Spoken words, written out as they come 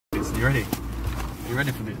You ready? Are you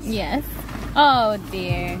ready for this? Yes. Oh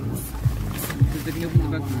dear.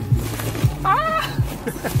 Ah!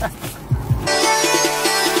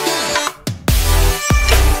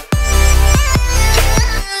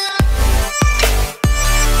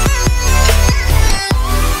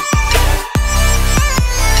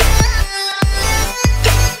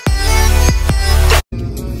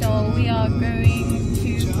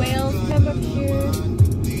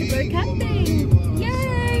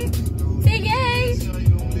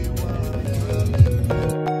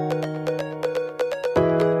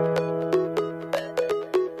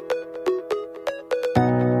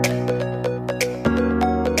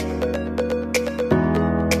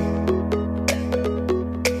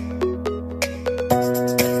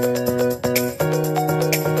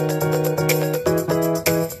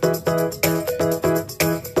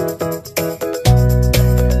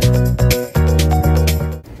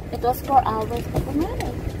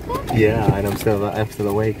 Yeah, and I'm still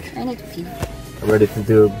awake. I need to pee. I'm ready to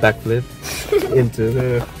do a backflip into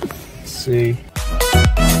the sea.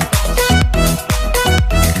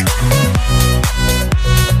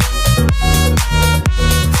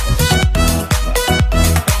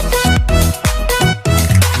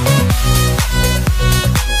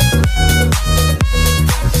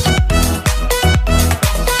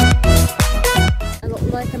 I look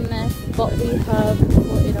like a mess, but we have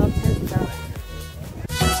sorted our tents out.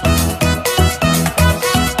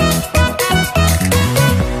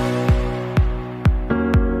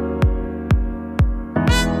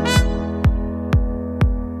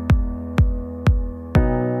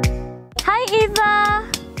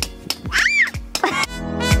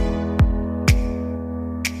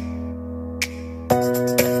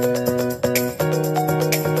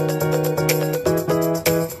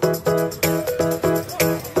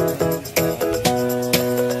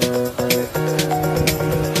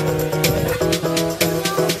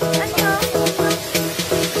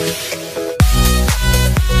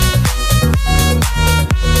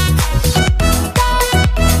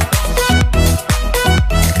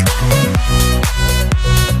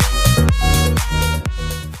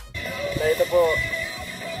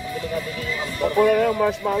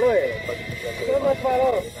 Marshmallow eh. Ito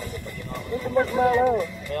marshmallow. Ito marshmallow.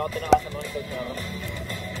 May ako tinakasan mo nito siya.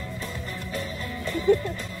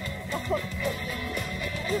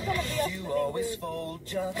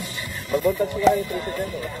 Magbuntan siya yung 3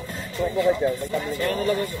 seconds eh. Kung po ka dyan, magtamling. Kaya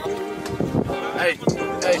nilagay ko. Hey!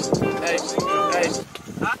 Hey! Hey! Hey!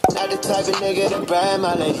 Not the type of nigga to brag,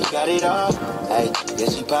 my lady got it all. Hey, yeah,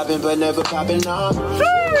 she poppin' but never poppin' off.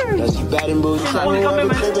 Yeah, she bad and bougie, so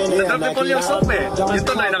never trippin'. Yeah, I'm like, Hi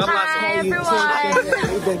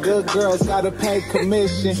everyone! Even good girls gotta pay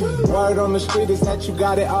commission. Word on the street is that you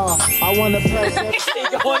got it all. I wanna play.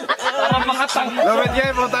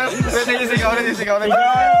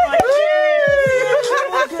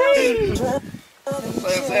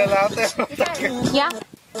 Yeah.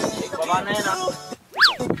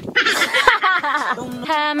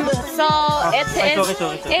 So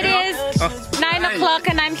it is 9 o'clock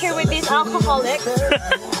and I'm here with these alcoholics.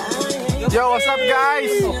 Yo, what's up,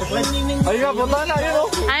 guys?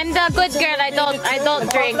 I'm the good girl. I don't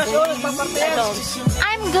drink.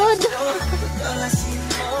 I'm good.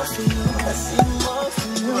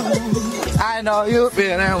 I know you've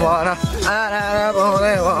been and wanna.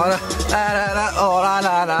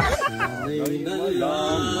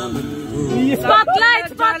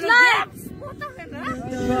 Spotlight! Spotlight!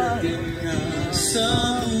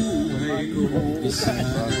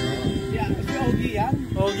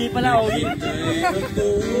 Ogi pala, Ogi.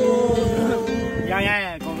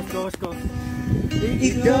 Yan. Go.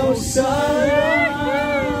 Ikaw sa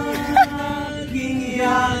aking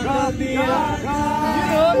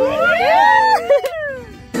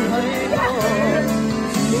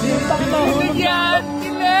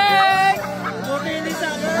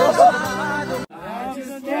I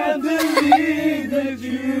just can't believe that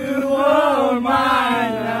you are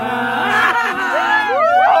mine.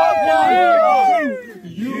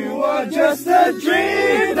 You are just a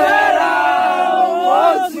dream that I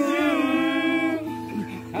want to.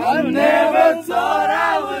 I never thought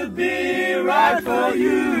I would be right for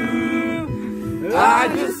you. I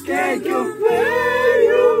just can't compare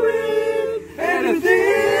you with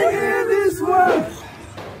anything in this world.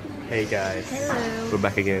 Hey guys, we're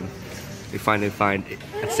back again. We finally find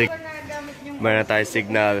a signal. Mayroon na tayo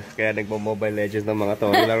signal, kaya nagmo-Mobile Legends ng mga to.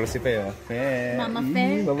 Laro si Peo. Mama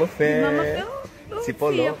Fair. Mama Fair. Si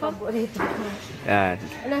Polo. Yan.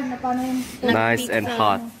 Nice and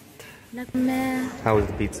hot. How was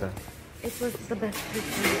the pizza? It was the best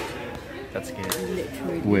pizza. That's good.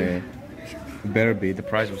 Literally. Where? It better be. The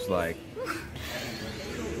price was like.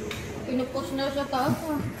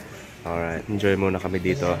 Alright, enjoy muna kami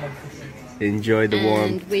dito. Enjoy the warmth.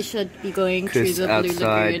 And we should be going through the blue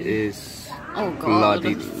outside lagoon. is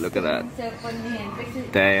bloody. Look at that.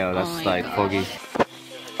 Damn, that's like foggy.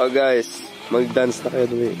 Oh guys, mag-dance na kayo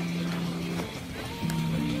dumi.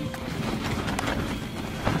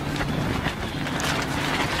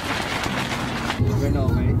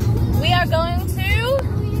 We are going to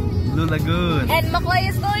Blue Lagoon. and Makoy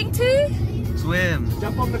is going to Swim.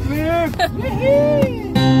 Jump off the cliff!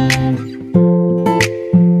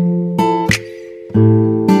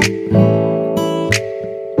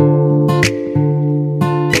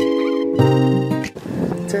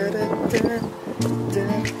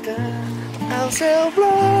 Alselle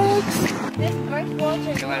vlogs. this first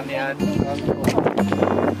water. Kailan yan?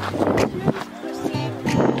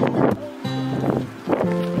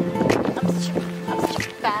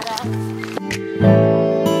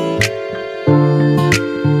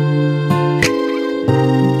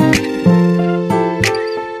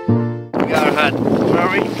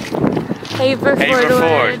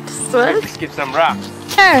 Haverford. Let's skip some rocks.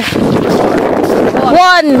 Sure.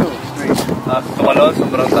 One. Tumalon,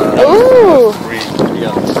 sobrang taas. Ooh. 3,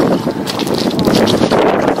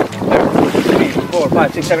 4,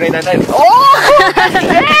 5, 6, 7, 8, 9, 10.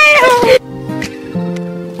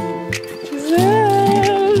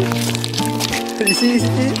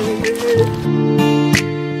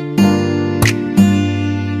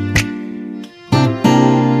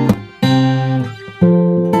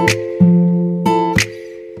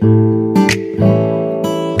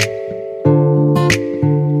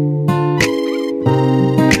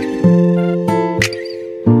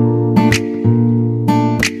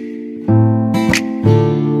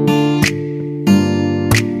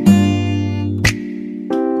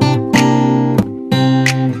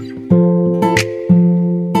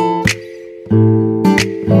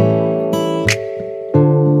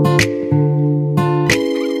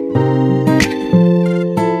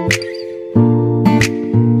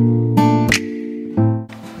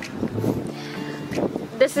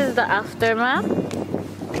 This is the aftermath.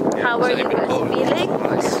 How are you guys feeling?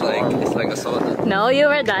 It's like a sauna. No, you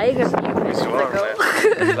were dying a few minutes ago.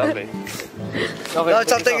 It's lovely. No,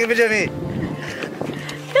 stop taking a video of me!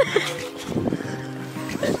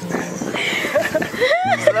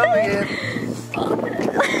 Stop again!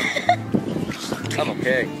 I'm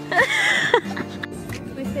okay.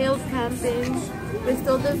 We failed camping. We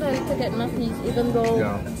still decided to get nappies even though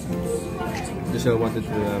Just wanted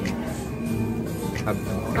to have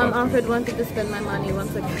Alfred wanted to spend my money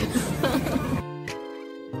once again.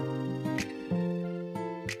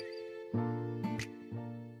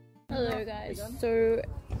 Hello guys, so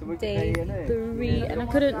day 3 and I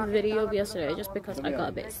couldn't video yesterday just because I got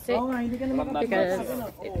a bit sick because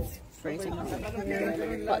it's freezing out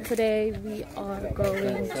here. But today we are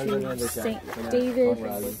going to St.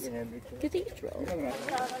 David's Cathedral.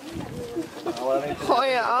 Oh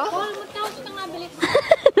yeah?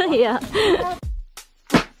 Yeah.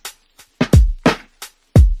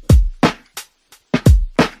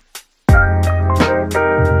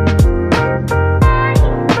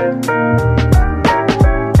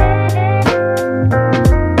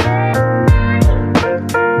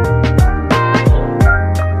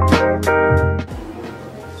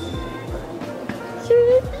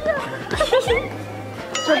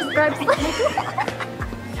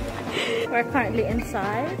 We're currently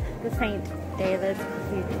inside the St. David's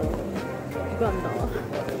Cathedral. Ganda.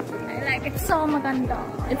 I like it, so maganda.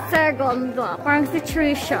 It's so ganda. Parang si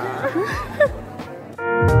Trisha.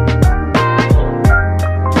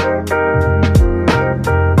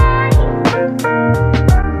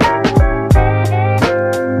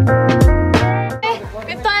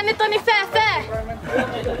 Pintuan nito ni Fefe.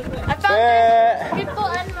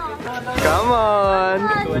 Pintuan mo. Come on!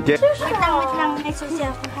 Wait lang, nagsusi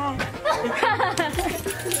ako ha.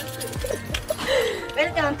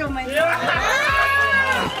 Welcome to my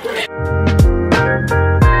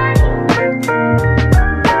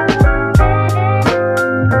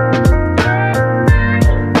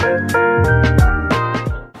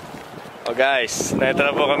Oh guys, narito na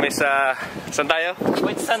po kami sa... Saan tayo?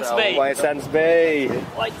 White Sands Bay. White Sands Bay.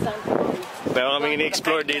 White Sands Bay. Meron kaming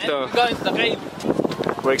ini-explore dito. We're going to the cave.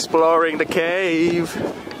 We're exploring the cave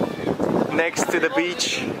next to the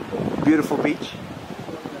beach. Beautiful beach.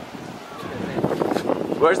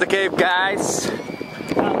 Where's the cave, guys?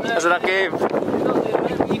 That's the cave.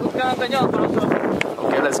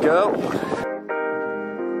 Okay, let's go.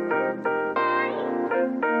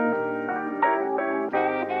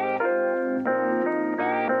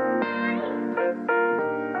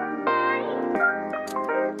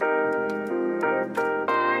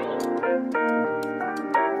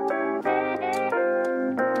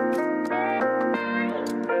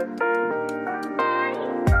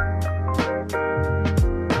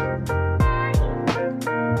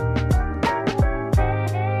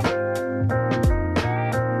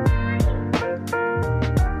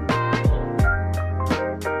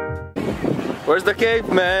 Where's the cave,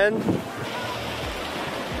 man?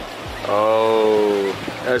 Oh,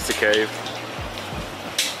 there's the cave.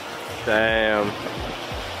 Damn.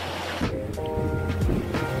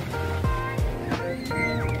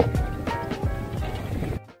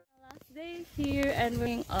 Last day here and we're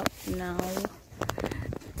going up now.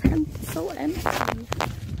 Tent so empty.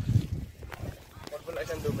 What will I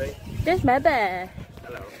send to Bay? There's Bebe.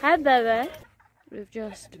 Hello. Hi Bebe. We've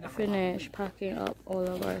just finished packing up all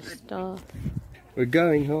of our stuff. We're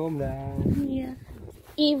going home now. Yeah.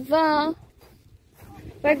 Eva,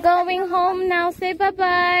 we're going home now. Say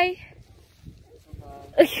bye-bye.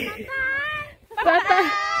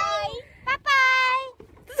 Bye-bye.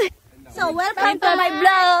 Bye-bye. So welcome to my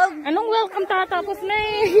vlog. Anong welcome tatapos na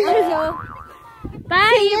eh?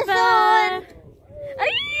 Bye, Eva.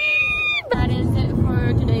 Ay! That is it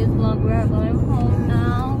for today's vlog. We're going home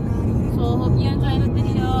now. So hope you enjoyed the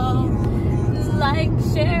video. Like,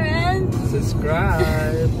 share, and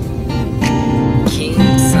Subscribe. keep